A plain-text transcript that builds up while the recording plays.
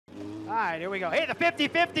right, here we go. Hey, the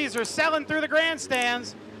 50-50s are selling through the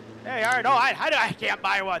grandstands. There you are. No, I can't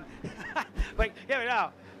buy one. But give me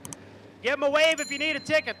now. Give them a wave if you need a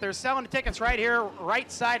ticket. They're selling the tickets right here,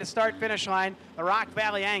 right side of start-finish line, the Rock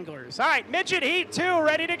Valley Anglers. All right, Midget Heat 2,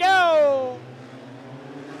 ready to go.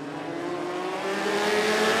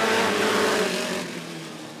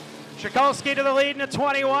 Shikolsky to the lead in a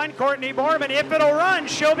 21. Courtney Borman, if it'll run,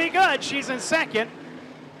 she'll be good. She's in second.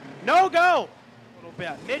 No go. A little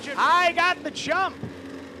bit. Midget, I got the jump.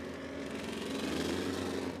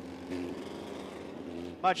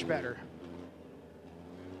 Much better.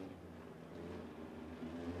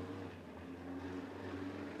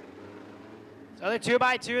 So the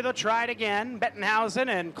 2x2, they'll try it again. Bettenhausen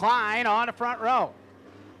and Klein on the front row.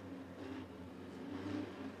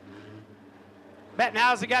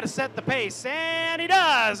 Bettenhausen got to set the pace, and he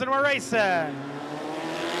does, and we're racing.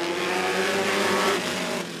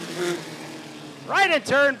 Right in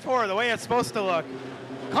turn 4, the way it's supposed to look.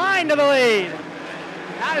 Klein to the lead.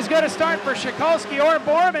 Not as good a start for Shikolsky or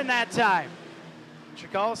Borman that time.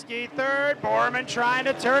 Shikolsky third, Borman trying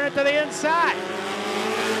to turn it to the inside.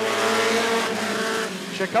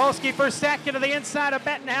 Shikolsky for second to the inside of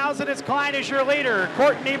Bettenhausen as Klein is your leader.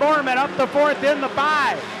 Courtney Borman up the fourth in the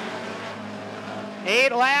 5.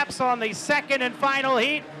 8 laps on the second and final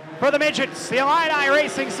heat for the Midgets, the Illini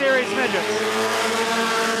Racing Series Midgets.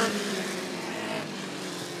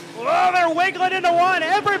 Oh, they're wiggling into one.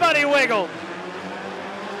 Everybody wiggled.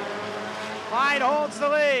 Klein holds the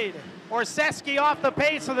lead. Orseski off the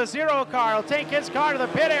pace of the 0 car. He'll take his car to the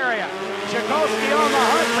pit area. Shikolsky on the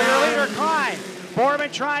hunt for your leader, Klein.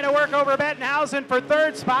 Borman trying to work over Bettenhausen for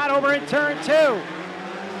third spot over in turn 2.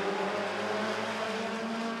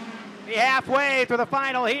 Halfway through the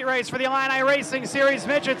final heat race for the Illini Racing Series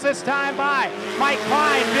Midgets, this time by Mike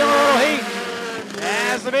Klein, feeling a little heat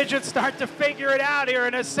as the Midgets start to figure it out here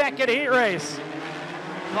in a second heat race.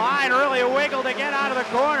 Klein really wiggled to get out of the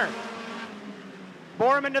corner.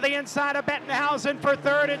 Borman to the inside of Bettenhausen for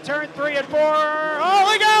third in turn 3 and 4. Oh,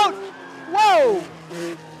 look out! Whoa!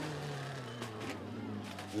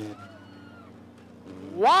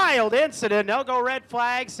 Wild incident. They'll go red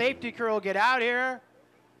flag. Safety crew will get out here.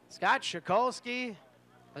 Scott Shikolsky,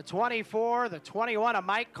 the 24, the 21 of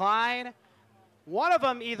Mike Klein. One of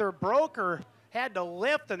them either broke or had to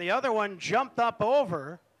lift, and the other one jumped up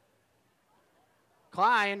over.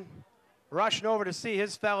 Klein rushing over to see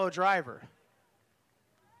his fellow driver.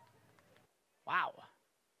 Wow.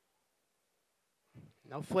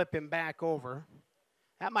 They'll flip him back over.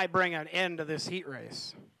 That might bring an end to this heat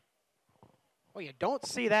race. Well, you don't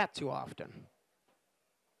see that too often.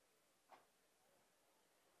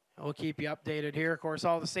 We'll keep you updated here. Of course,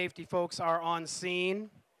 all the safety folks are on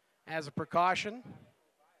scene as a precaution.